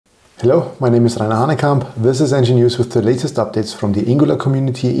Hello, my name is Rainer Hanekamp. This is Engineer News with the latest updates from the Angular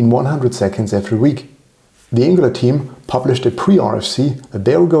community in 100 seconds every week. The Angular team published a pre-RFC that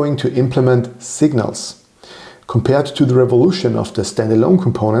they are going to implement signals. Compared to the revolution of the standalone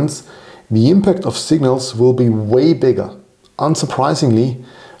components, the impact of signals will be way bigger. Unsurprisingly,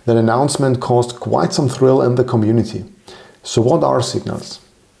 that announcement caused quite some thrill in the community. So what are signals?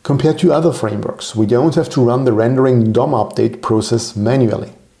 Compared to other frameworks, we don't have to run the rendering DOM update process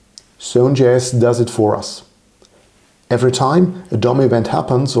manually. Zone.js does it for us. Every time a DOM event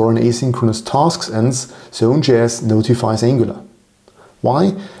happens or an asynchronous task ends, Zone.js notifies Angular.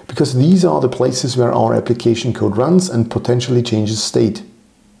 Why? Because these are the places where our application code runs and potentially changes state.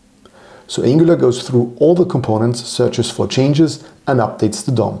 So Angular goes through all the components, searches for changes and updates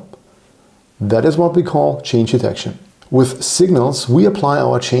the DOM. That is what we call change detection. With signals, we apply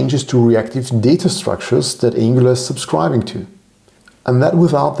our changes to reactive data structures that Angular is subscribing to. And that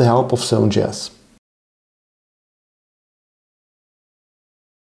without the help of Zone.js.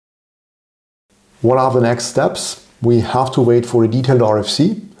 What are the next steps? We have to wait for a detailed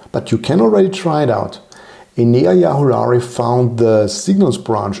RFC, but you can already try it out. Enea Yahurari found the signals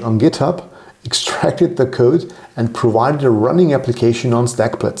branch on GitHub, extracted the code and provided a running application on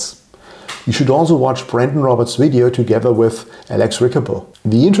Stackblitz. You should also watch Brandon Roberts' video together with Alex Rickabo.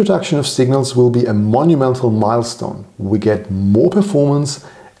 The introduction of signals will be a monumental milestone. We get more performance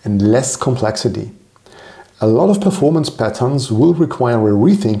and less complexity. A lot of performance patterns will require a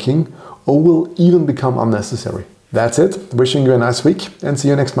rethinking or will even become unnecessary. That's it. Wishing you a nice week and see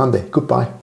you next Monday. Goodbye.